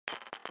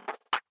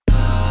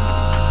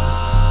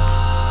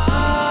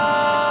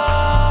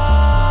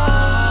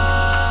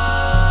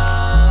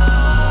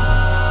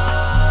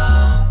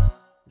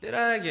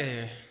get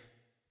here?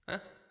 Huh?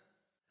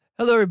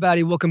 Hello,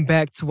 everybody. Welcome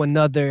back to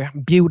another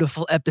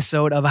beautiful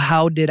episode of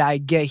How Did I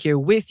Get Here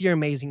with your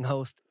amazing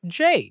host,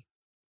 Jay.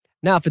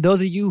 Now, for those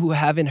of you who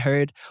haven't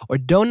heard or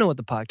don't know what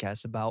the podcast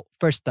is about,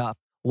 first off,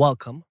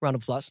 welcome. Round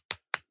of applause.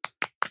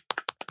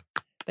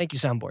 Thank you,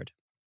 Soundboard.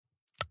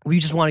 We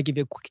just want to give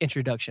you a quick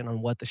introduction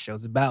on what the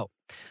show's about.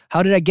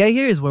 How Did I Get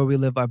Here is where we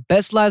live our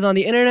best lives on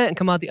the internet and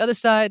come out the other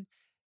side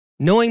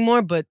knowing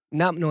more, but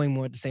not knowing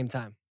more at the same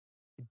time.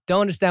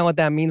 Don't understand what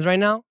that means right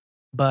now,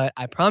 but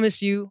I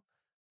promise you,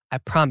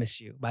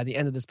 by the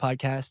end of this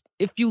podcast,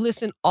 if you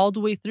listen all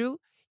the way through,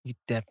 you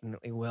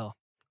definitely will.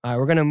 All right,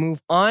 we're going to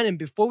move on. And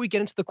before we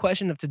get into the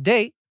question of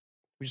today,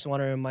 we just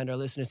want to remind our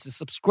listeners to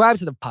subscribe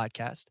to the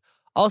podcast.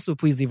 Also,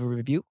 please leave a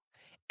review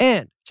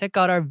and check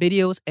out our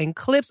videos and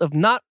clips of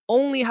not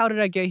only How Did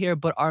I Get Here,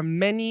 but our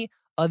many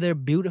other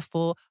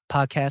beautiful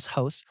podcast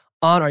hosts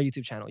on our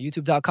YouTube channel,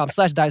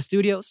 youtube.com/Dive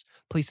Studios.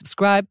 Please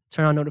subscribe,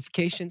 turn on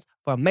notifications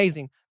for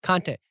amazing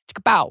content.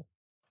 Chicka-pow.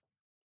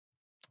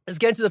 Let's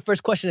get into the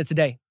first question of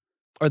today,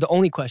 or the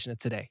only question of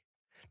today.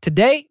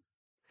 Today,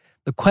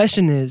 the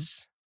question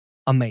is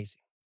amazing.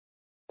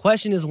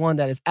 Question is one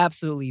that is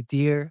absolutely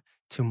dear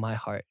to my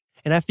heart.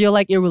 And I feel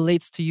like it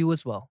relates to you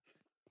as well.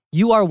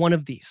 You are one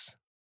of these.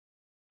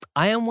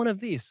 I am one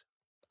of these.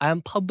 I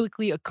am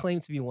publicly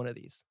acclaimed to be one of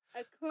these.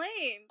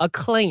 Acclaimed.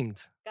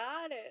 Acclaimed.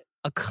 Got it.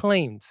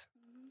 Acclaimed.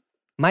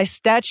 My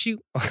statue.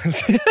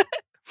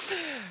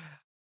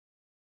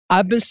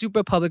 I've been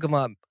super public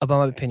about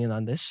my opinion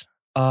on this.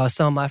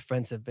 Some of my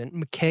friends have been.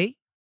 McKay,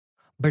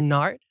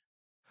 Bernard,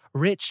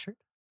 Richard,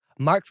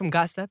 Mark from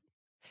Got7.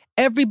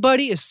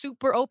 Everybody is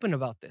super open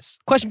about this.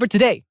 Question for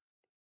today.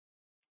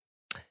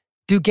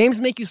 Do games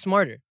make you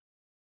smarter?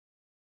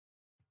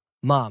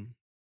 Mom.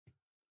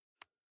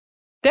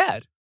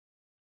 Dad.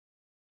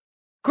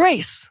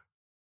 Grace.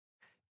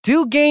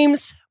 Do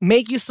games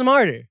make you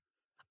smarter?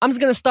 I'm just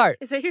going to start.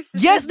 Is that your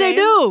sister's Yes, they name?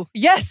 do.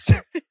 Yes.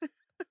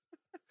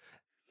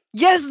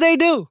 Yes, they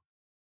do.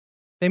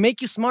 They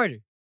make you smarter.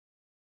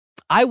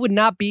 I would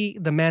not be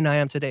the man I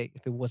am today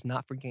if it was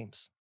not for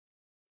games.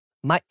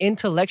 My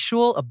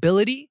intellectual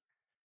ability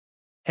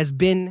has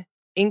been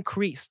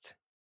increased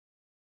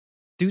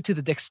due to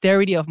the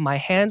dexterity of my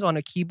hands on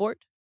a keyboard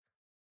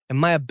and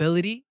my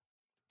ability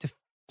to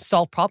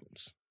solve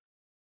problems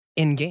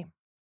in game.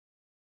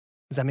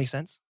 Does that make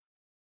sense?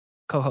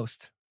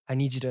 Co-host, I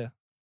need you to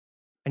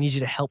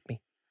help me.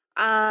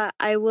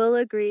 I will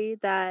agree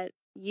that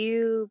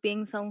you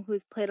being someone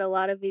who's played a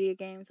lot of video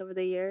games over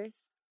the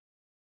years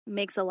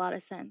makes a lot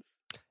of sense.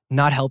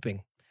 Not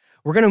helping.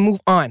 We're going to move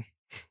on.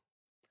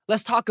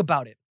 Let's talk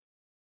about it.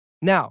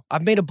 Now,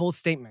 I've made a bold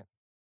statement.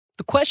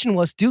 The question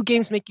was, do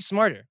games make you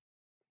smarter?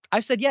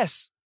 I've said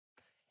yes.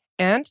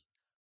 And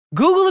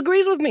Google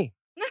agrees with me.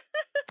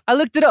 I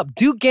looked it up.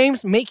 Do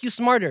games make you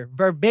smarter?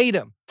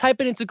 Verbatim.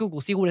 Type it into Google.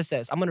 See what it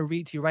says. I'm going to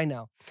read to you right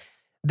now.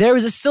 There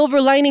is a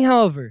silver lining,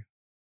 however.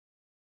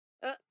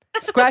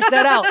 Scratch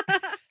that out.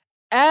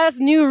 As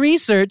new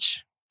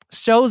research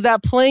shows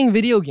that playing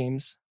video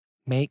games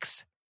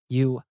makes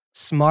you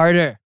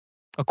smarter.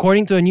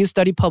 According to a new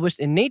study published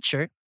in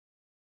Nature.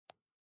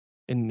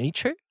 In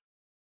Nature?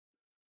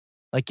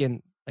 Like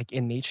in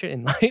nature,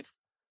 in life?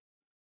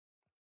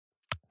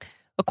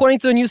 According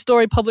to a new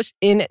story published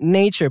in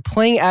Nature,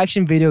 playing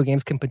action video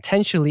games can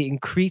potentially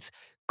increase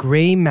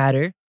gray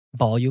matter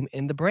volume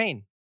in the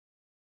brain.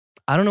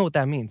 I don't know what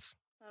that means.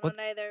 I don't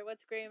either.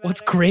 What's gray matter?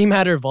 What's gray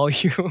matter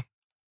volume?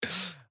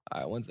 All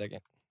right, 1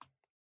 second.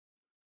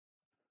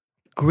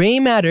 Gray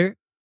matter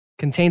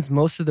contains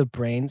most of the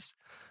brain's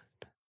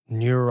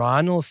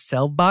neuronal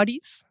cell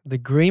bodies. The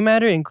gray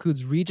matter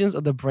includes regions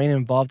of the brain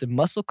involved in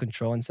muscle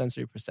control and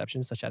sensory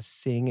perception, such as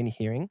seeing and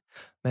hearing,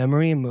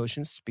 memory,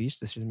 emotions, speech,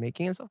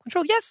 decision-making, and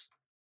self-control. Yes!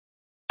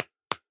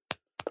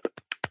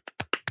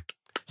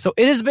 So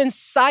it has been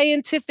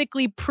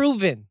scientifically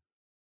proven,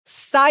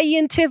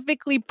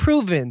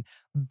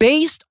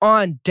 based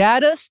on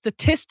data,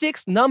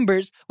 statistics,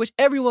 numbers, which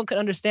everyone can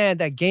understand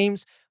that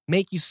games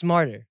make you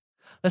smarter.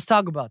 Let's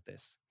talk about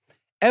this.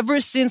 Ever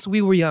since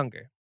we were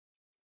younger,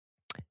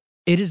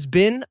 it has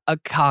been a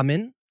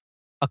common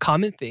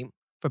thing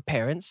for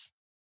parents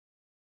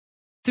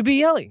to be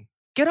yelling,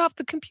 get off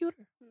the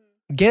computer,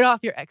 get off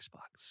your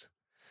Xbox,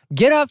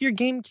 get off your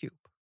GameCube.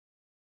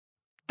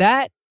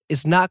 That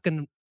is not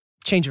going to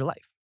change your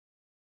life.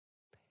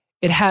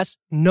 It has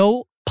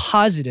no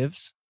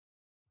positives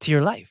to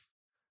your life.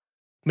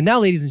 But now,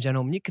 ladies and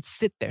gentlemen, you could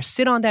sit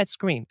on that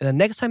screen, and the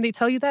next time they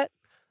tell you that,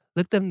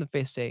 look them in the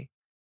face, say,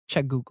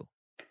 check Google.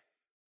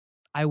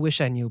 I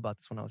wish I knew about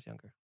this when I was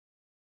younger.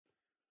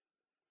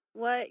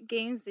 What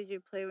games did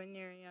you play when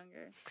you were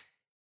younger?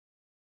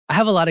 I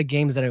have a lot of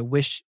games that I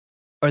wish,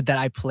 or that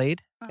I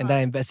played and that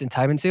I invested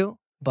time into.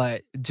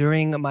 But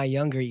during my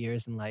younger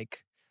years in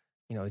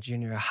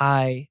junior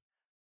high,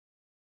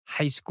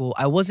 high school,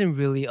 I wasn't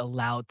really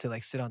allowed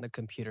to sit on the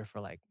computer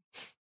for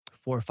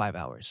 4 or 5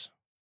 hours.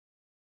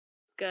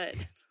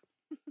 Good.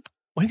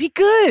 What do you mean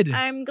good?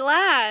 I'm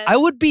glad. I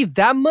would be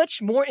that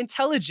much more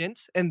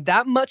intelligent and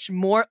that much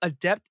more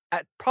adept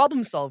at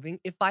problem solving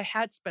if I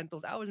had spent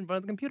those hours in front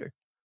of the computer.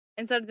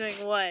 Instead of doing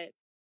what?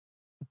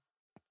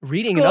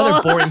 Reading School. and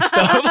other boring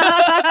stuff.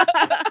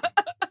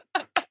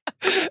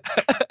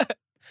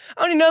 I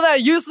don't even know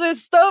that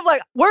useless stuff.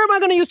 Like, where am I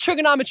going to use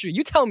trigonometry?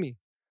 You tell me.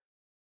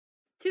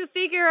 To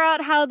figure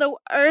out how the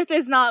Earth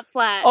is not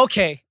flat.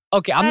 Okay.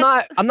 I'm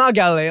not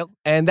Galileo,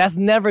 and that's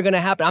never going to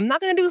happen. I'm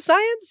not going to do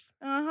science.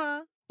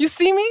 Uh-huh. You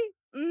see me?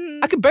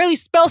 Mm-hmm. I could barely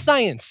spell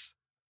science.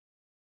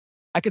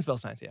 I can spell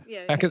science, yeah.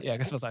 Yeah, I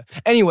can spell science.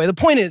 Anyway, the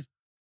point is,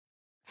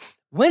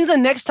 when's the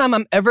next time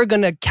I'm ever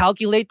going to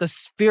calculate the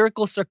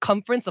spherical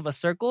circumference of a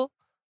circle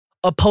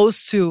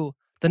opposed to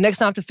the next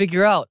time I have to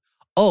figure out,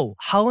 oh,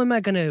 how am I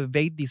going to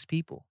evade these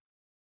people?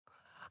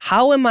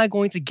 How am I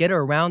going to get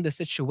around the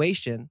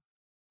situation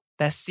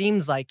that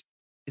seems like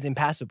is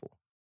impassable?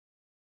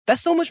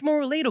 That's so much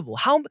more relatable.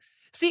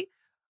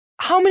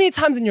 How many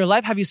times in your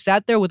life have you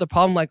sat there with a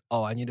problem like,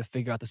 oh, I need to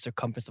figure out the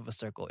circumference of a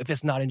circle if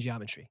it's not in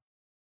geometry?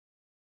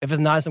 If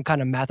it's not in some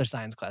kind of math or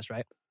science class,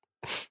 right?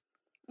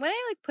 When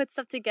I like put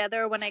stuff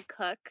together, when I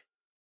cook.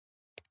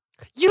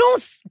 You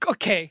don't...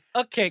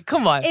 Okay,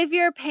 come on. If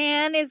your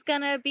pan is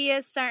gonna be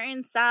a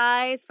certain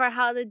size for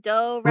how the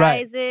dough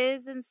Right.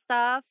 rises and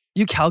stuff.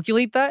 You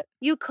calculate that?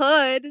 You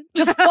could.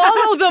 Just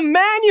follow the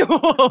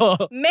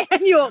manual.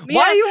 Manual.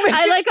 Why are you making...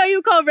 I like how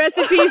you call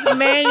recipes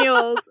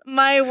manuals.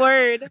 My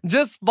word.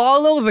 Just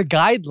follow the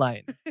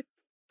guideline.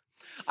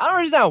 I don't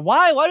understand.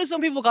 Why do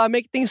some people gotta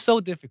make things so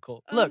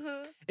difficult? Look,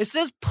 it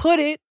says put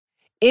it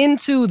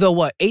into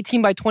the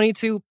 18 by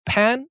 22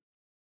 pan?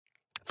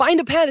 Find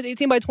a pan that's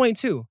 18 by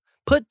 22.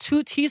 Put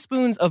 2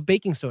 teaspoons of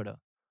baking soda.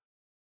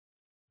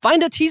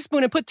 Find a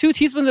teaspoon and put 2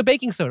 teaspoons of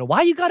baking soda.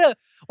 Why you gotta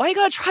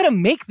try to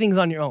make things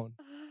on your own?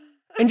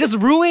 And just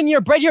ruin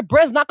your bread? Your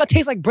bread's not gonna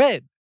taste like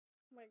bread.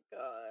 Oh my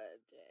God,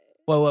 Jay.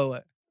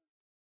 What?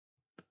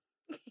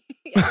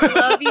 I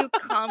love you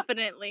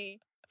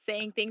confidently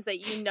saying things that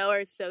you know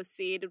are so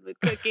seeded with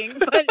cooking,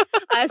 but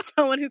as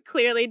someone who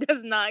clearly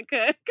does not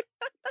cook,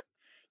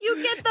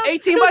 you get the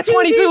 18 by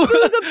 22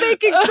 teaspoons of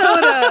baking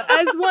soda,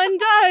 as one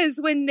does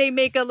when they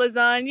make a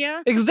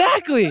lasagna.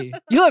 Exactly.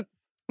 Look,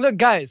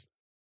 guys.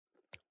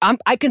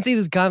 I can say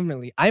this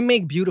confidently. I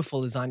make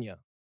beautiful lasagna.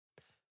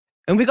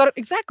 And you got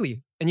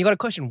a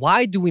question,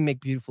 why do we make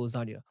beautiful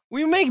lasagna?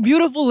 We make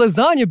beautiful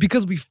lasagna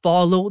because we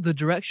follow the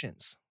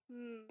directions.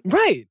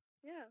 Right.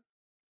 Yeah.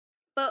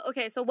 But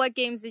okay, so what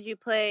games did you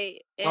play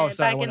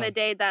back in the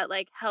day that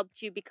like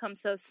helped you become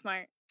so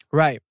smart?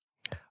 Right.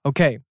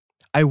 Okay.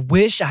 I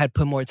wish I had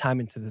put more time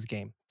into this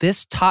game.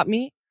 This taught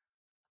me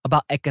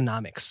about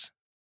economics.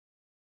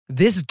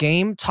 This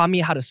game taught me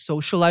how to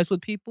socialize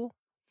with people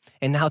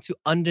and how to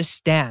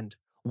understand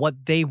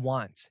what they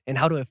want and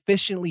how to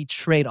efficiently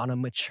trade on a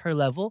mature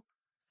level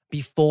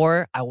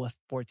before I was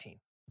 14.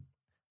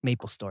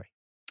 Maple Story.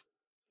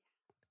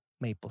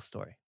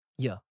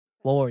 Yeah.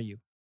 What were you?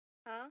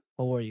 Huh?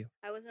 What were you?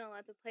 I wasn't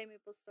allowed to play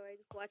Maple Story. I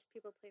just watched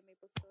people play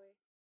Maple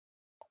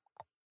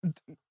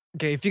Story.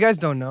 Okay, if you guys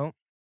don't know,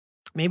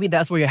 maybe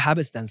that's where your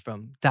habit stems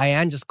from.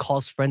 Diane just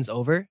calls friends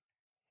over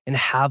and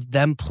have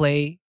them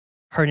play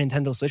her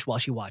Nintendo Switch while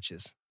she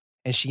watches.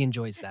 And she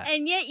enjoys that.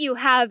 And yet you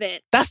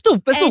haven't. That's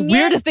the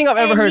weirdest thing I've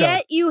ever heard of. And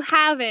yet you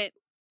haven't.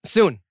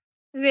 Soon.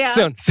 Yeah.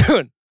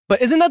 Soon.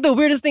 But isn't that the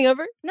weirdest thing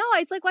ever? No,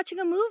 it's like watching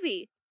a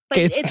movie. But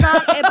Okay, it's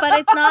not but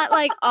it's not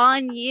like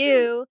on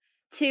you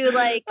to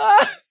like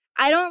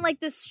I don't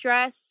like the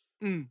stress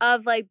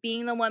of like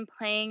being the one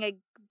playing a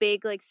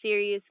big like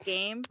serious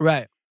game.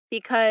 Right.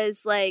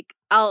 Because like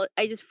I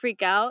just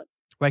freak out.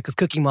 Right, because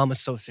Cooking Mom is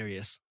so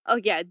serious. Oh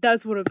yeah,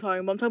 that's what I'm talking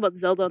about. I'm talking about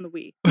Zelda on the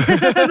Wii.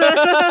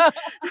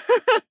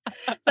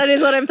 That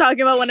is what I'm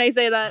talking about when I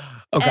say that.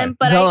 Okay,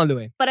 Zelda on the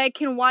Wii. But I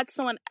can watch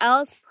someone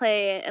else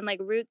play it and like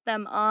root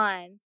them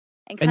on.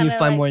 And you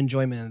find more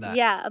enjoyment in that.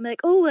 Yeah, I'm like,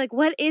 oh, like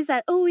what is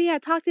that? Oh yeah,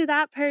 talk to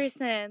that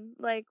person.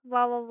 Like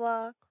blah blah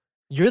blah.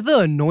 You're the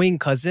annoying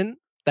cousin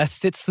that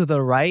sits to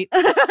the right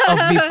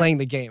of me playing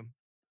the game.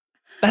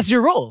 That's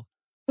your role.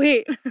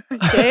 Wait,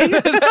 Jay?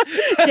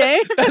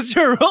 Jay? That's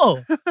your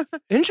role.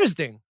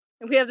 Interesting.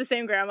 We have the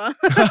same grandma.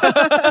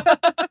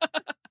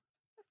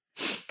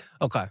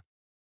 Okay.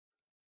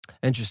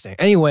 Interesting.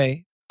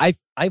 Anyway, I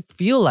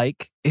feel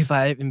like if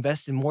I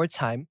invested more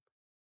time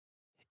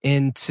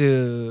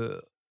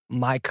into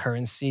my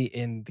currency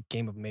in the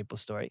game of Maple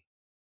Story,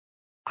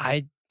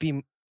 I'd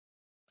be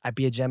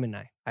a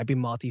Gemini. I'd be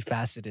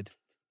multifaceted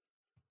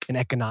in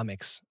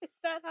economics. Is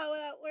that how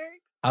that works?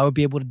 I would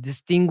be able to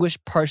distinguish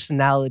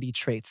personality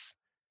traits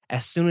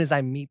as soon as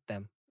I meet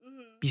them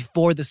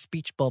before the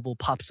speech bubble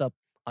pops up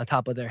on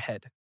top of their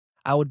head.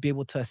 I would be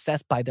able to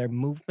assess by their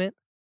movement,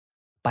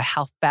 by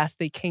how fast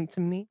they came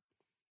to me,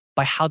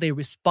 by how they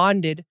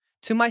responded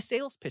to my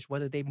sales pitch,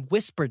 whether they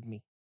whispered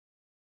me,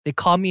 they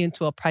called me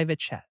into a private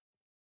chat.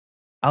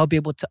 I would be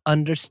able to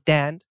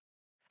understand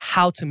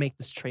how to make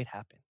this trade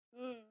happen.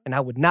 And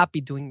I would not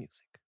be doing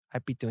music.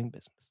 I'd be doing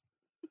business.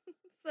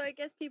 So I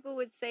guess people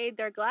would say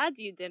they're glad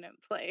you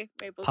didn't play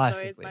Maple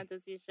Story as much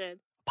as you should.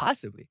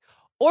 Possibly.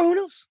 Or who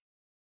knows?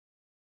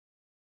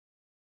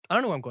 I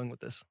don't know where I'm going with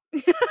this.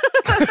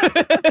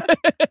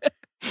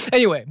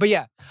 Anyway, but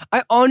yeah,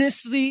 I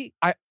honestly,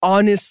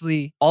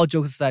 all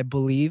jokes aside,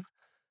 believe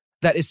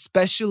that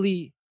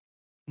especially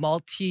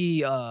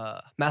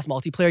mass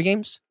multiplayer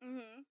games,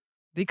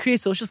 they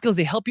create social skills.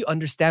 They help you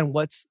understand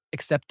what's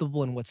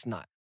acceptable and what's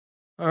not.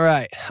 All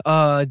right.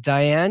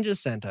 Diane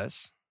just sent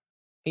us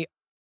an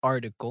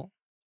article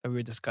that we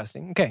were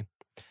discussing. Okay.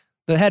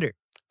 The header.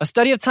 A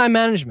study of time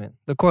management,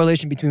 the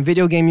correlation between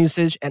video game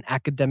usage and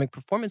academic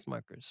performance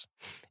markers.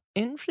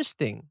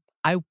 Interesting.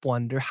 I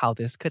wonder how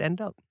this could end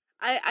up.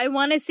 I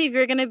want to see if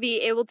you're going to be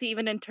able to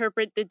even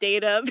interpret the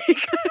data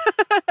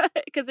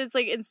because it's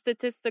like in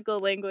statistical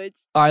language.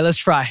 All right, let's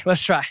try.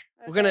 Okay.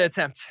 We're going to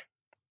attempt.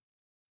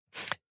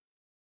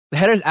 The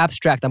header is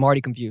abstract. I'm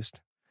already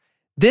confused.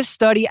 This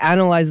study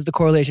analyzes the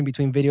correlation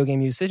between video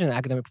game usage and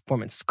academic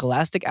performance.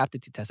 Scholastic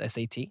Aptitude Test,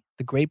 SAT,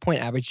 the grade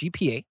point average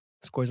GPA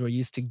scores were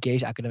used to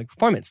gauge academic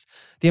performance.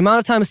 The amount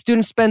of time a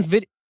student spends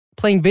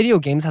playing video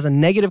games has a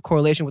negative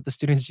correlation with the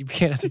student's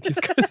GPA and SAT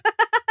scores.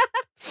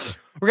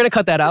 We're going to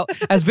cut that out.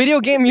 As video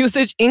game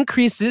usage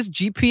increases,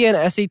 GPA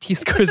and SAT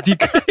scores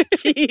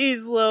decrease.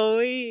 Jeez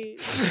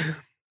Louise.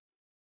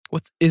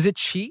 Is it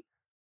chi?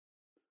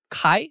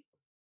 Chi?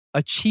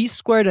 A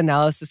chi-squared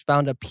analysis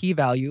found a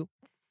p-value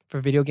for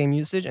video game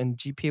usage and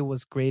GPA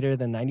was greater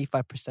than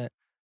 95%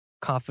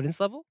 confidence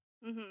level.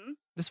 Mm-hmm.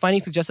 This finding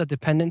suggests that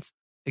dependence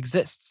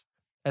exists.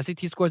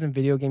 SAT scores and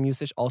video game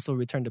usage also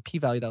returned a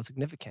p-value that was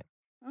significant.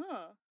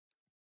 Oh.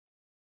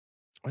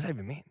 What does that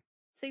even mean?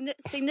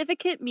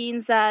 Significant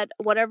means that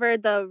whatever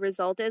the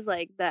result is,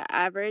 like the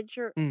average,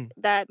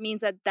 that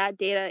means that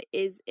data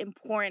is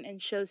important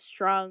and shows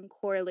strong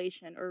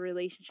correlation or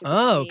relationship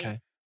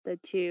between the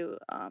two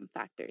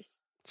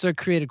factors. So it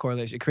created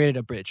correlation. It created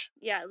a bridge.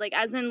 Yeah, like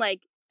as in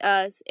like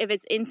if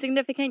it's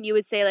insignificant, you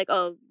would say like,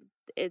 oh,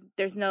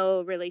 there's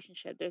no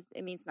relationship.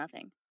 It means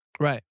nothing.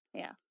 Right.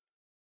 Yeah.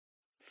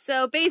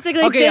 So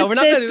basically,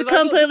 this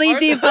completely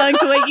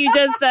debunked what you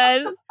just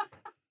said.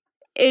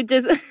 It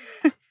is.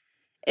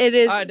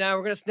 All right, now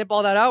we're going to snip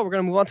all that out. We're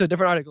going to move on to a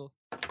different article.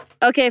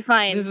 Okay,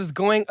 fine. This is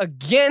going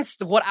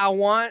against what I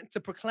want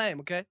to proclaim,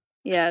 okay?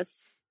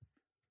 Yes.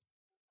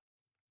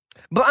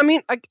 But I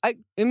mean,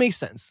 it makes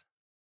sense.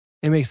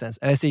 It makes sense.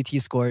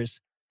 SAT scores.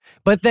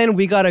 But then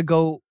we got to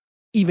go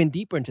even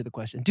deeper into the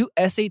question. Do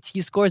SAT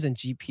scores and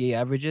GPA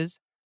averages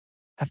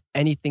have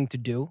anything to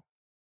do?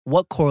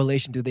 What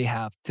correlation do they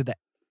have to the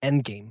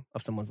end game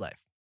of someone's life,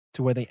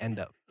 to where they end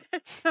up?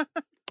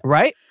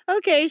 Right?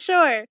 Okay,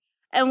 sure.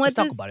 And let's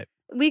talk about it.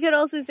 We could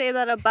also say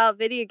that about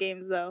video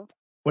games, though.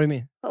 What do you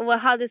mean? Well,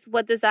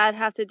 what does that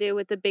have to do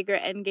with the bigger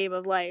end game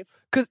of life?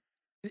 Because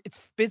it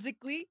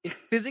physically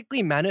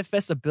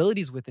manifests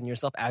abilities within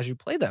yourself as you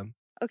play them.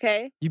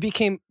 Okay. You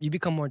gain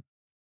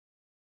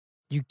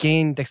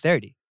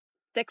dexterity.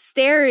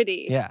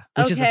 Dexterity. Yeah,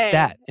 which is a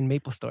stat in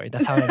MapleStory.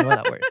 That's how I know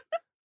that word.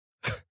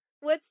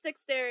 What's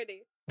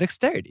dexterity?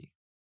 Dexterity.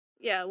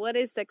 Yeah, what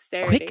is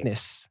dexterity?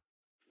 Quickness.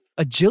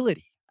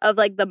 Agility. Of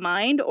like the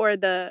mind or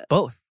the...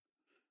 Both.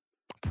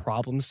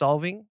 Problem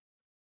solving,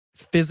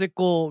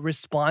 physical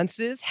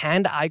responses,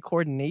 hand-eye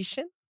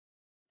coordination.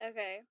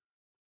 Okay.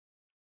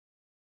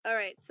 All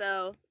right,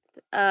 so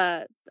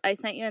I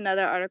sent you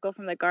another article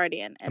from The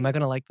Guardian. Am I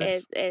going to like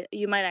this?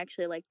 You might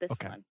actually like this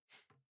one.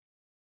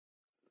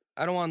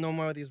 I don't want no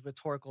more of these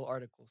rhetorical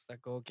articles that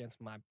go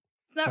against my...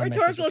 It's not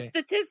rhetorical, it's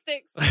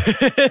statistics.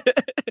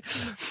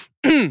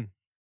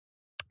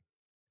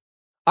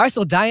 All right,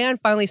 so Diane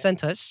finally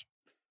sent us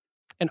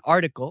an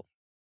article.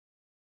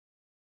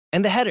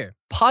 And the header,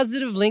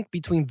 positive link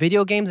between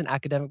video games and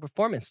academic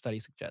performance, study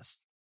suggests.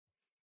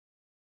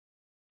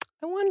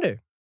 I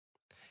wonder.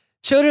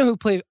 Children who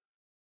play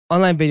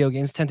online video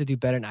games tend to do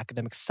better in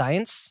academic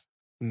science,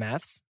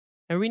 maths,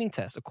 and reading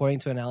tests, according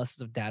to analysis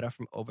of data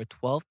from over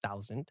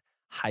 12,000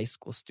 high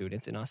school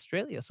students in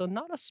Australia. So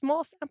not a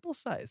small sample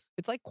size.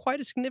 It's like quite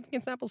a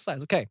significant sample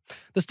size. Okay.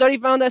 The study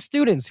found that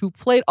students who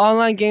played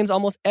online games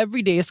almost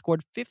every day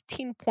scored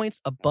 15 points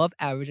above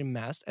average in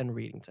maths and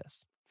reading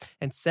tests,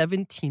 and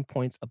 17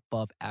 points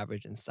above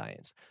average in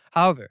science.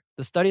 However,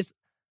 the studies...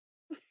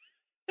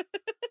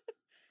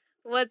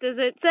 What does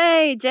it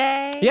say,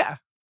 Jay? Yeah.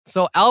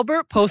 So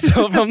Albert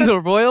Poso from the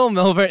Royal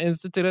Melbourne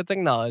Institute of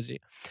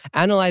Technology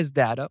analyzed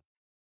data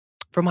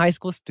from high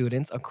school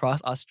students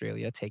across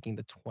Australia taking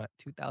the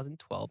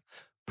 2012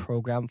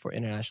 Program for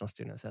International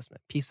Student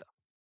Assessment, PISA,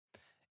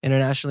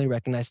 internationally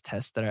recognized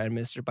tests that are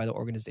administered by the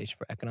Organization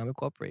for Economic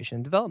Cooperation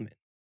and Development,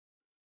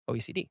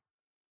 OECD.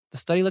 The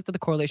study looked at the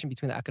correlation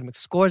between the academic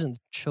scores and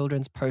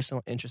children's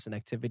personal interests and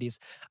activities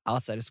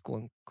outside of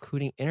school,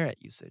 including internet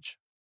usage.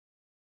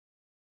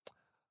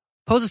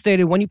 Pozo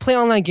stated, when you play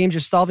online games,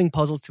 you're solving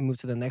puzzles to move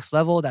to the next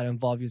level that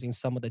involve using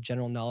some of the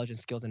general knowledge and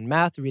skills in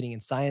math, reading,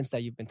 and science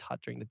that you've been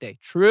taught during the day.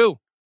 True.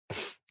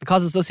 The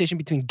causal association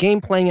between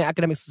game playing and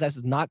academic success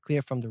is not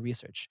clear from the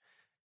research.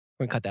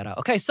 We're going to cut that out.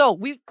 Okay, so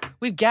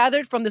we've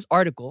gathered from this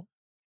article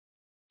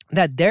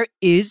that there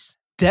is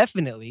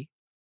definitely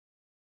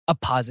a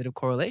positive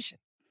correlation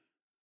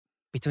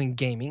between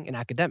gaming and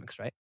academics,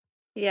 right?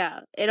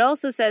 Yeah. It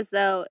also says,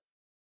 though,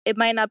 it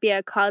might not be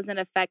a cause and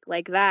effect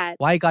like that.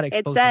 Why got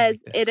exposed? It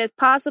says it is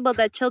possible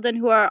that children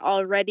who are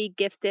already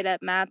gifted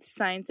at math,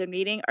 science, and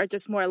reading are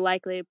just more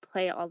likely to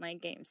play online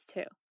games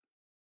too.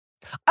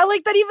 I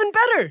like that even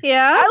better.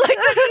 Yeah? I like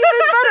that even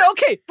better.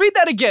 Okay, read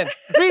that again.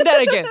 Read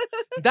that again.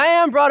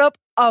 Diane brought up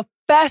a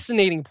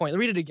fascinating point.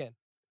 Read it again.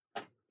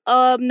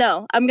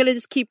 No, I'm going to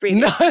just keep reading.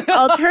 No.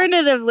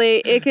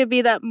 Alternatively, it could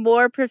be that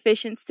more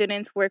proficient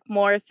students work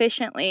more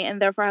efficiently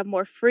and therefore have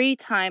more free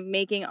time,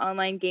 making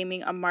online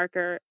gaming a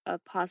marker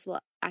of possible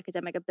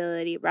academic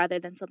ability rather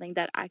than something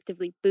that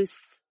actively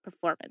boosts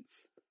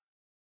performance.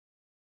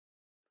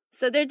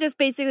 So they're just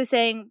basically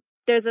saying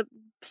there's a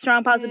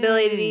strong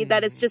possibility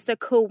that it's just a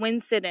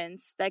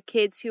coincidence that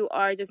kids who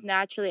are just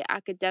naturally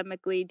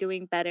academically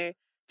doing better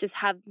just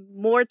have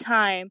more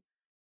time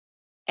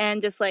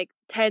and just like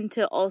tend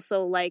to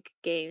also like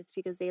games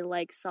because they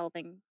like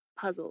solving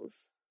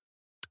puzzles.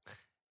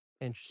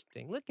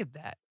 Interesting. Look at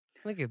that.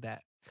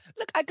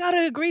 Look, I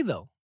gotta agree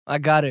though.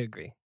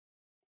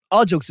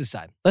 All jokes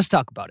aside, let's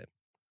talk about it.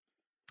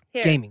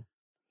 Here. Gaming.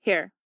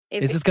 Here.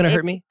 Is this gonna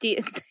hurt me?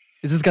 Is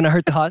this gonna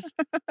hurt the Haas?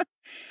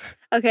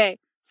 Okay.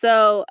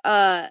 So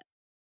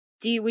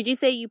would you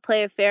say you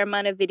play a fair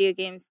amount of video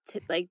games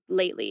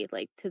lately,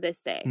 like to this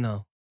day?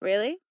 No.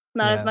 Really?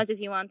 Not as much as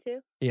you want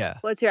to? Yeah.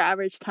 What's your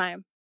average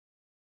time?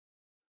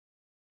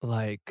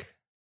 Like,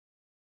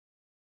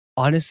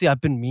 honestly,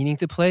 I've been meaning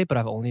to play, but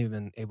I've only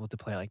been able to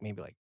play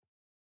maybe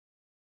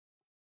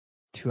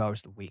 2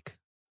 hours a week.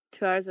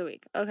 2 hours a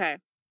week. Okay.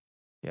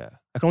 Yeah.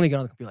 I can only get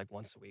on the computer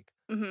once a week.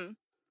 Mm-hmm.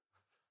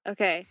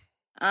 Okay.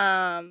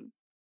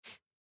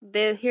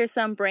 Here's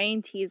some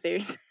brain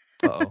teasers.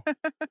 Uh-oh.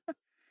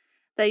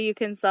 that you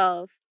can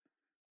solve.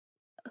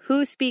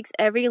 Who speaks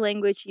every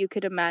language you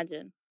could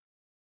imagine?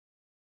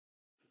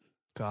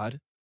 God.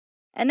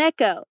 An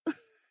echo.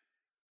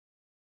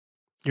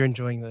 You're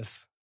enjoying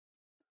this.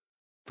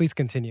 Please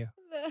continue.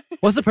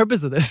 What's the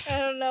purpose of this? I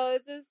don't know.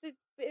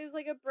 It's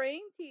like a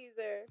brain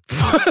teaser.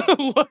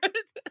 What?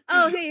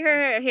 Oh,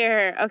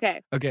 here.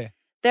 Okay. Okay.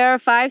 There are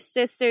 5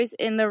 sisters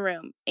in the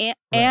room.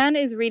 Anne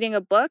is reading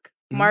a book.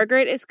 Mm-hmm.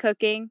 Margaret is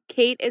cooking.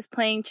 Kate is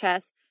playing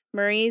chess.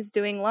 Marie is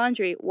doing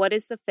laundry. What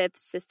is the 5th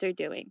sister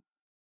doing?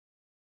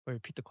 Wait,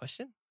 repeat the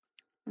question?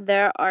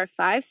 There are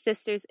 5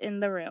 sisters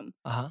in the room.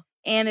 Uh-huh.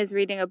 Anne is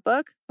reading a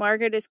book.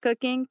 Margaret is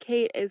cooking.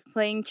 Kate is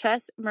playing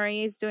chess.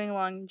 Marie is doing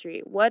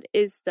laundry. What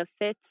is the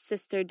 5th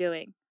sister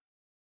doing?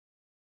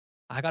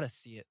 I gotta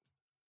see it.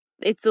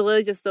 It's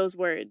literally just those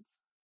words.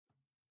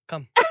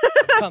 Come.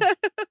 No,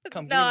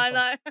 I'm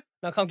not.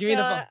 No, come, give me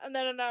the phone.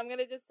 No. I'm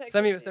gonna just text.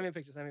 Send me a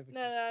picture.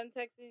 No, I'm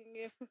texting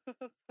you.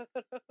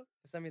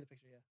 Send me the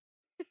picture, yeah.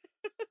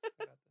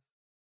 I got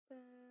this.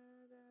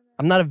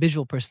 I'm not a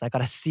visual person. I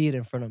gotta see it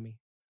in front of me.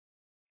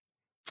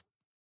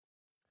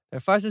 There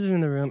are 5 sisters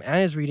in the room.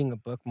 Anne is reading a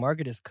book.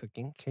 Margaret is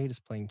cooking. Kate is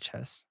playing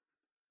chess.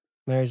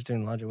 Mary is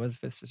doing laundry. What is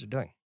the 5th sister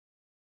doing?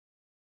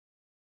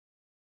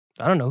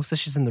 I don't know. Who says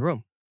she's in the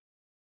room?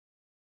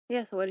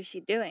 Yeah, so what is she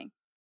doing?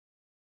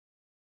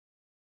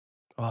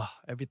 Oh,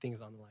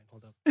 everything's on the line.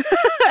 Hold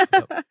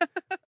up.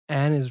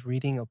 Anne is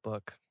reading a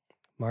book.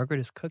 Margaret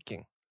is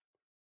cooking.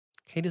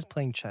 Kate is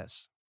playing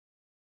chess.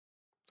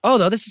 Oh,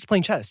 the other sister's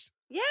playing chess.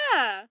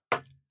 Yeah.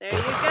 There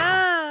you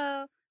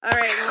go. All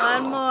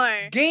right, one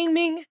more.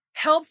 Gaming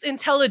helps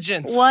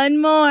intelligence.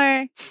 One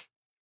more.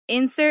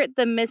 Insert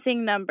the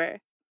missing number.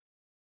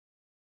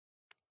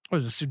 What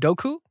is it,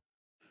 Sudoku?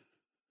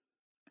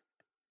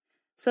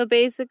 So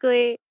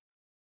basically...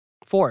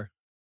 4.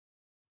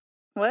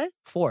 What?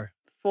 4.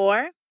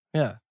 4?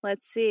 Yeah.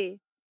 Let's see.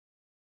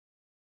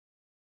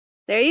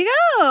 There you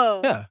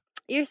go. Yeah.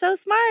 You're so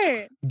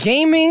smart.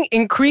 Gaming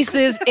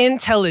increases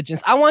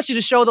intelligence. I want you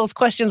to show those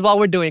questions while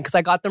we're doing because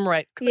I got them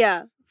right.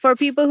 Yeah. For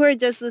people who are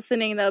just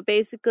listening, though,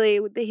 basically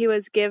he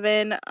was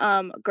given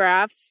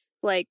graphs,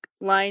 like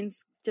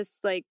lines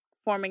just like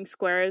forming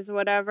squares or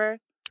whatever.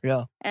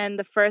 Yeah. And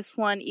the first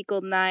one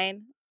equaled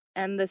 9,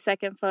 and the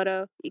second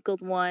photo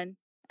equaled 1.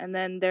 And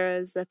then there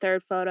was the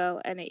third photo,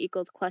 and it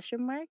equaled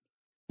question mark.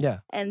 Yeah.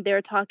 And they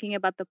were talking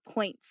about the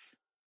points,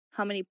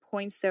 how many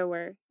points there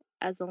were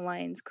as the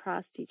lines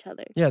crossed each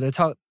other. Yeah,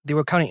 they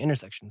were counting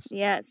intersections.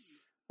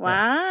 Yes.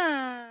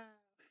 Wow.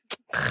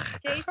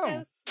 Jay's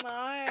so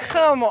smart.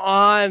 Come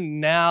on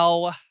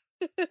now.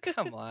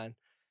 Come on.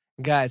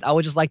 Guys, I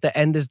would just like to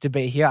end this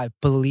debate here. I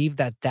believe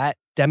that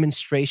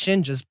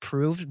demonstration just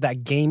proved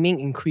that gaming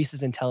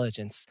increases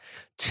intelligence.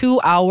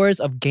 2 hours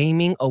of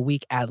gaming a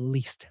week at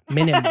least.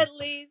 Minimum. At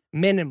least.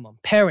 Minimum.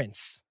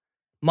 Parents,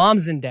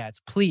 moms and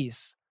dads,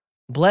 please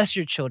bless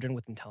your children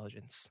with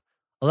intelligence.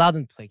 Allow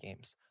them to play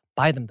games.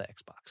 Buy them the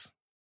Xbox.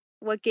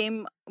 What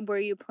game were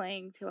you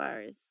playing 2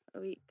 hours a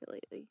week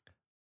lately?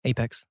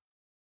 Apex.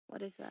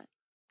 What is that?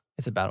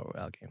 It's a battle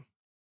royale game.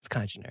 It's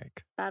kind of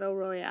generic. Battle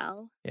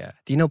royale? Yeah.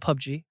 Do you know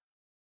PUBG?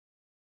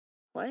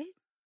 What?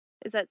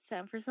 Is that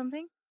stand for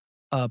something?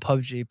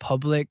 PUBG,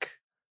 Public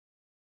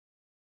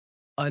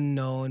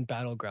Unknown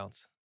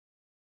Battlegrounds.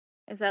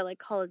 Is that like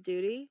Call of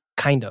Duty?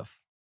 Kind of.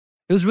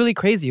 It was really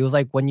crazy. It was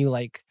like when you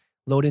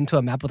load into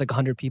a map with like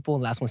 100 people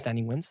and last one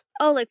standing wins.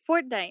 Oh, like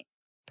Fortnite.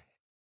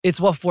 It's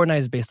what Fortnite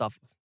is based off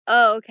of.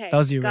 Oh, okay. That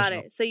was the original. Got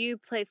it. So you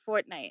play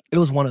Fortnite. It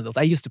was one of those.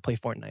 I used to play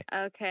Fortnite.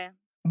 Okay.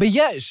 But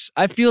yes,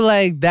 I feel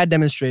like that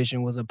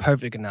demonstration was a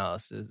perfect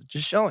analysis.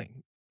 Just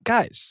showing,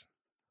 guys,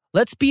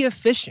 let's be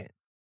efficient.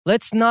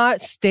 Let's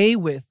not stay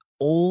with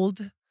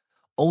older,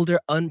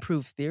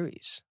 unproved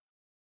theories.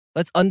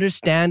 Let's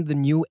understand the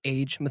new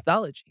age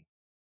mythology.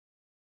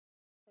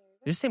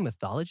 Did you say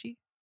mythology?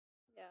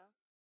 Yeah.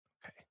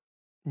 Okay.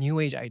 New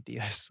age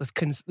ideas.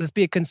 Let's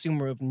be a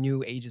consumer of new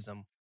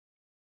ageism.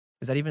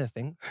 Is that even a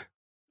thing?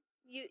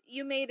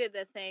 You made it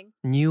a thing.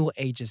 New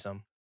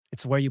ageism.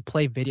 It's where you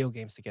play video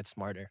games to get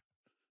smarter.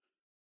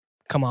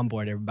 Come on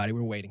board, everybody.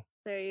 We're waiting.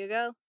 There you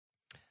go.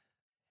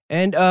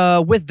 And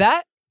with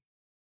that,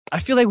 I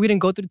feel like we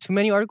didn't go through too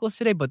many articles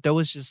today, but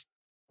this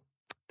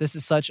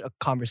is such a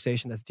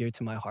conversation that's dear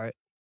to my heart.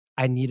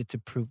 I needed to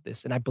prove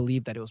this, and I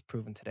believe that it was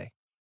proven today.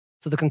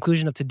 So the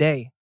conclusion of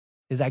today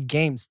is that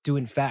games do,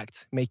 in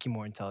fact, make you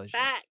more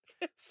intelligent.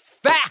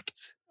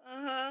 Fact!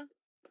 Uh-huh.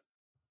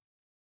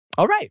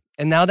 All right.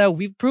 And now that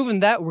we've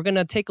proven that, we're going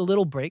to take a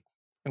little break,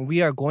 and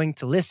we are going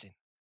to listen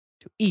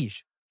to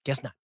Ish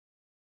Guess Not.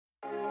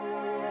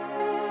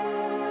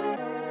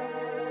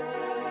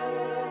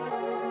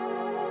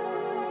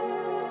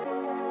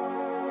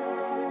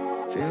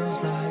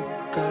 Feels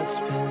like God's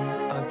been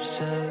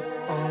upset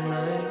all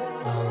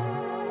night long.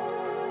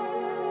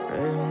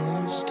 Rain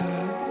won't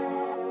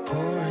stop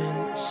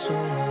pouring so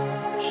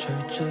much,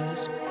 I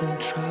just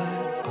won't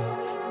try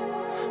off.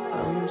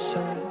 I'm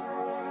inside.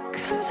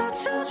 'Cause I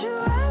told you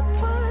I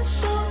was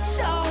so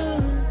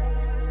tired.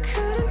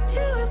 Couldn't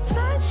deal with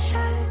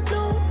bloodshed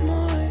no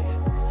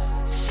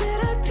more. Said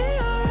I'd be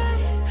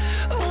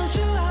alright. Want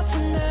you out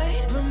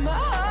tonight. Put my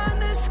heart in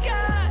the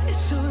sky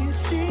so you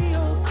see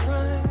your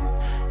crime.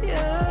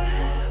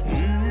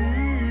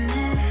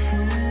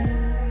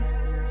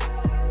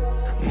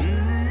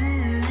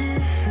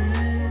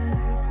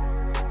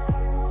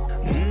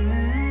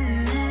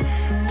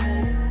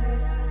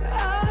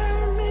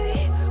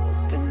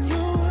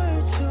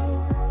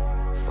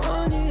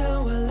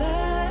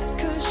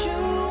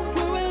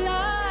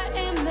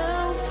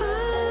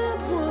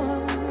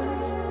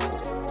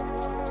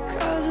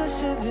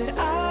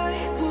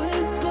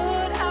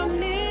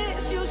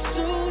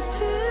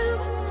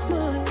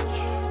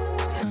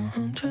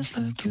 Just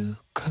like you,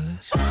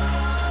 'cause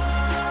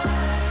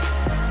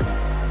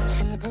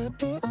said I'd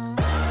be on,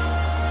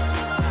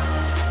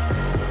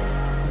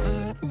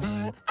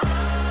 but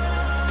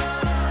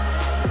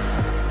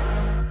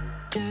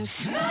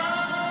guess not.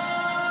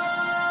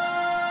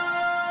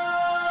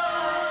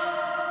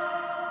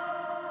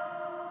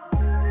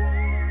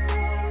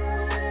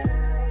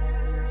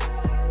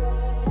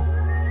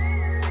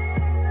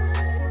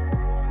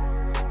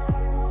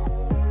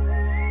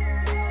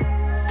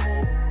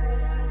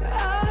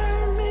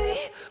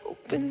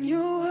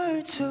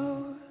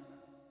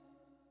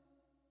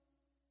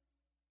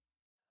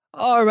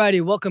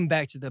 Alrighty, welcome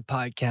back to the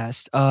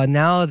podcast.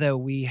 Now that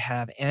we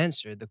have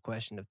answered the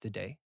question of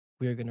today,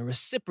 we are going to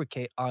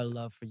reciprocate our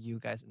love for you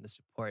guys and the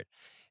support,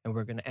 and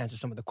we're going to answer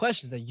some of the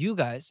questions that you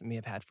guys may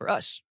have had for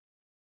us.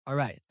 All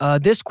right,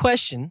 this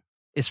question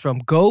is from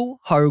Go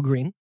Haru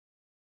Green,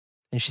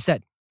 and she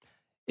said,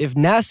 if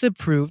NASA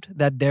proved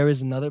that there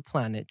is another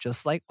planet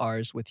just like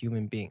ours with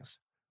human beings,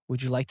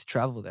 would you like to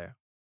travel there?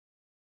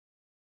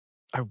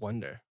 I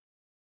wonder.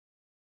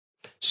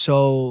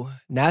 So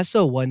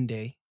NASA one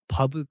day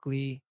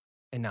publicly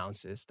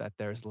announces that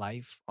there's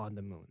life on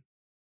the moon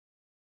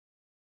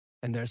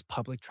and there's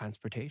public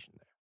transportation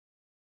there.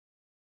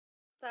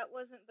 That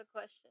wasn't the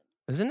question.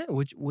 Isn't it?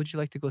 Would you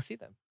like to go see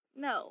them?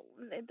 No,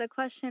 the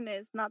question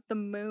is not the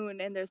moon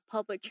and there's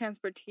public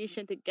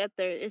transportation to get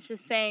there. It's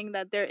just saying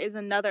that there is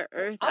another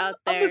Earth out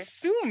there. I'm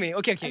assuming.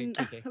 Okay.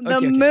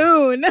 The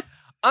moon.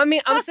 I mean,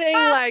 I'm saying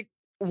like,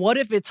 what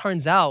if it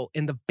turns out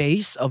in the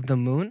base of the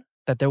moon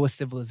that there was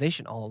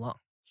civilization all along?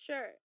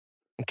 Sure.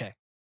 Okay.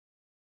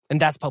 And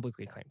that's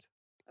publicly claimed.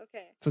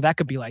 Okay. So that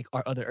could be like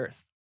our other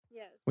Earth.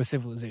 Yes. With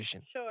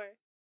civilization. Sure.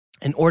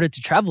 In order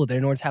to travel there,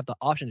 in order to have the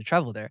option to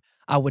travel there,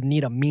 I would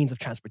need a means of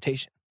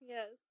transportation.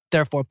 Yes.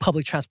 Therefore,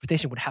 public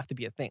transportation would have to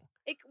be a thing.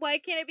 Why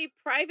can't it be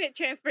private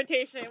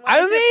transportation?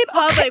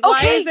 Public?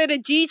 Why is it a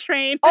G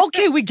train?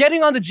 Okay, we're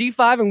getting on the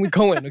G5 and we're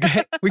going,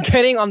 okay? We're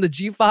getting on the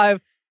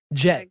G5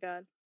 jet. Oh my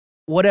God.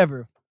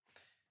 Whatever.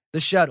 The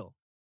shuttle.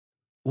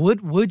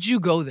 Would you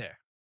go there?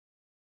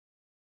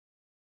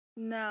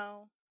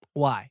 No.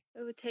 Why?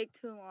 It would take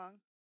too long.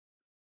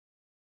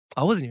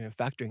 I wasn't even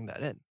factoring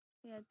that in.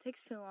 Yeah, it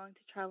takes too long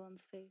to travel in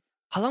space.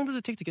 How long does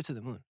it take to get to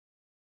the moon?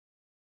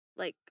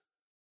 Like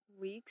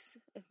weeks,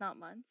 if not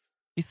months.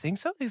 You think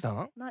so? It takes that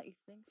long? Not you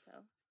think so.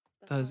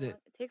 Does it?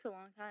 It takes a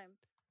long time.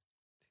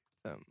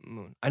 The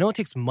moon. I know it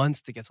takes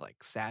months to get to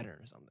like Saturn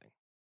or something.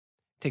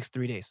 It takes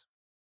 3 days.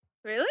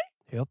 Really?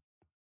 Yep.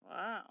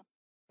 Wow.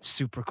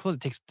 Super close.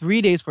 It takes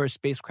 3 days for a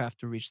spacecraft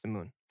to reach the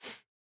moon.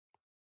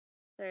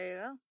 There you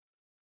go.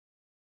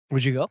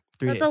 Would you go?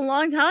 3 days. That's a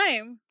long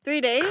time.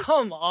 3 days?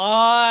 Come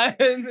on.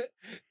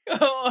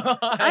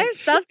 I have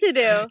stuff to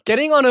do.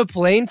 Getting on a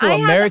plane to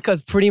America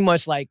is pretty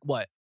much like,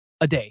 what?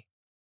 A day.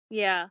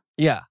 Yeah.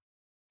 Yeah.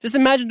 Just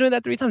imagine doing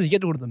that 3 times. You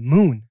get to go to the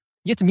moon.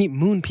 You get to meet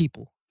moon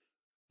people.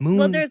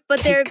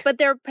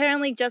 They're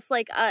apparently just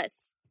like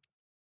us.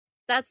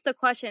 That's the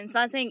question. It's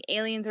not saying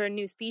aliens are a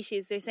new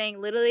species. They're saying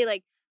literally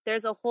like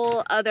there's a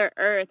whole other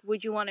Earth.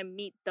 Would you want to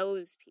meet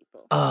those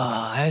people?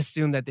 I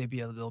assume that they'd be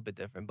a little bit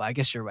different, but I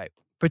guess you're right.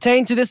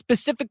 Pertaining to this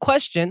specific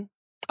question,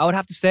 I would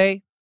have to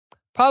say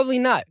probably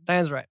not.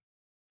 Diane's right.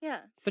 Yeah.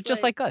 But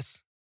just like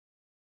us.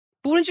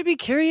 But wouldn't you be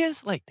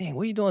curious? Like, dang,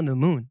 what are you doing on the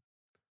moon?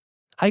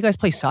 How you guys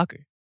play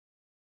soccer?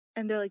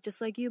 And they're like,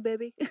 just like you,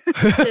 baby.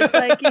 Just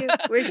like you.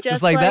 We're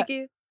just like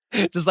you.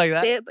 Just like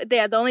that?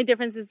 The only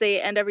difference is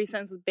they end every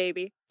sentence with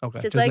baby. Okay.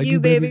 Just like you,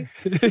 baby.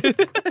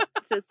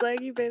 Just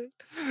like you, baby.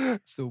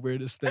 It's the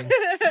weirdest thing.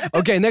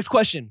 Okay, next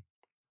question.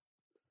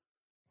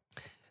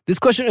 This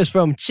question is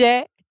from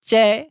J.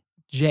 Jay,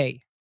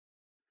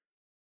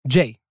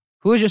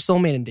 who is your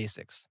soulmate in day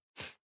 6?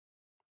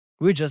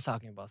 We were just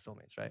talking about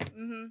soulmates, right?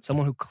 Mm-hmm.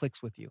 Someone who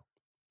clicks with you.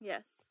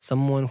 Yes.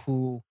 Someone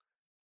who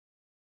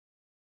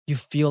you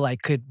feel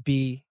like could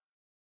be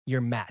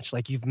your match.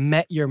 Like you've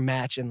met your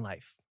match in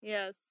life.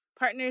 Yes.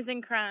 Partners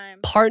in crime.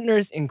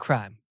 Partners in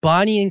crime.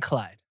 Bonnie and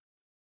Clyde.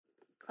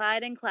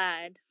 Clyde and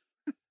Clyde.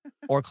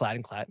 Or Clyde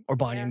and Clyde. Or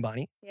Bonnie and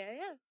Bonnie.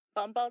 Yeah.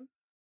 Bon.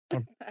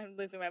 I'm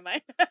losing my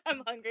mind.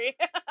 I'm hungry.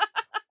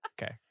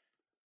 Okay.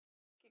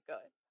 Keep going.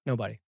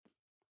 Nobody.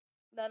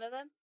 None of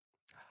them?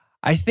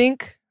 I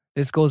think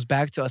this goes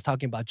back to us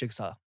talking about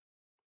jigsaw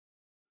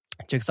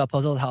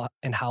puzzles, how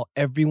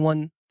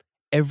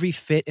every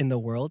fit in the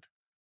world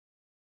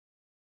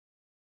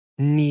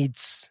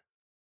needs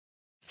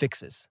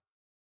fixes.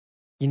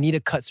 You need to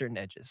cut certain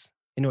edges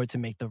in order to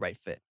make the right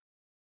fit.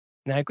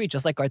 And I agree,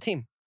 just like our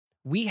team.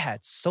 We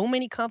had so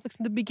many conflicts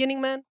in the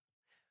beginning, man.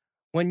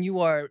 When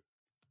you are,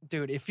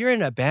 dude, if you're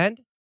in a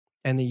band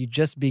and then you're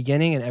just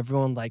beginning and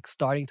everyone like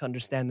starting to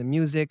understand the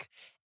music,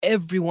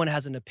 everyone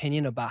has an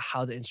opinion about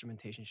how the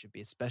instrumentation should be,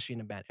 especially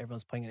in a band.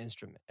 Everyone's playing an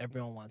instrument.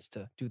 Everyone wants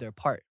to do their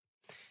part.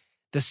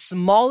 The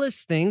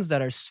smallest things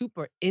that are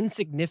super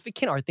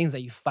insignificant are things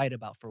that you fight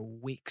about for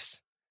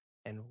weeks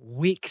and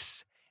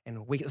weeks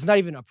and weeks. It's not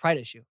even a pride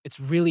issue. It's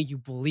really you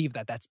believe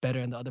that that's better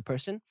and the other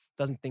person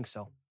doesn't think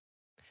so.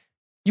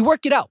 You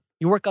work it out.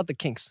 You work out the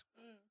kinks.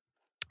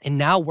 And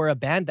now we're a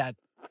band that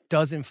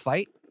doesn't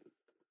fight,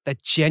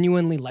 that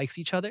genuinely likes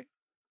each other,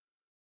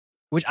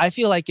 which I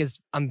feel like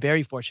I'm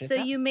very fortunate. So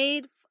you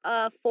made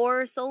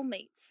 4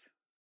 soulmates,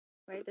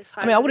 right? There's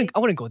 5. I mean, I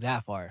wouldn't go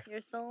that far. Your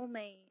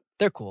soulmates.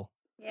 They're cool.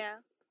 Yeah.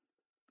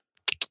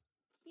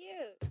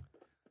 Cute.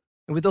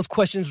 And with those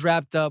questions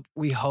wrapped up,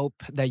 we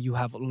hope that you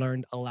have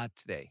learned a lot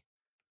today.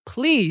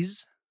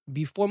 Please,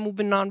 before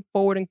moving on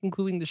forward and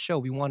concluding the show,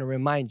 we want to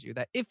remind you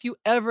that if you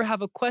ever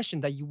have a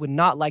question that you would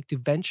not like to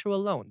venture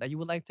alone, that you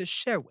would like to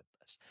share with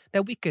us,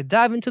 that we could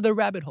dive into the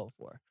rabbit hole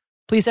for,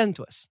 please send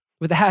to us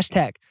with the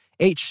hashtag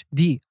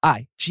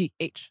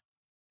HDIGH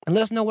and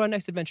let us know what our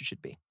next adventure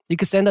should be. You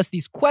can send us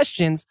these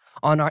questions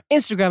on our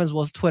Instagram as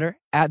well as Twitter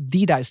at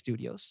The Dive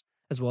Studios,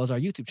 as well as our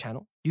YouTube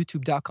channel,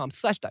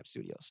 youtube.com/Dive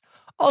Studios.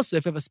 Also,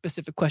 if you have a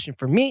specific question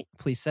for me,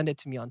 please send it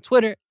to me on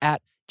Twitter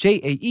at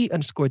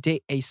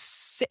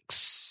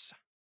JAE_day6.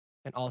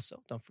 And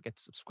also, don't forget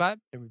to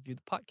subscribe and review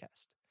the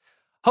podcast.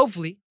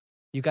 Hopefully,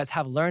 you guys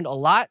have learned a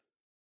lot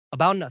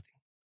about nothing.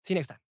 See you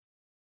next time.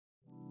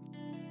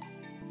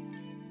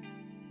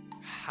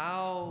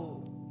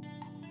 How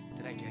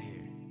did I get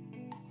here?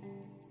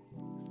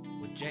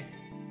 With Jay.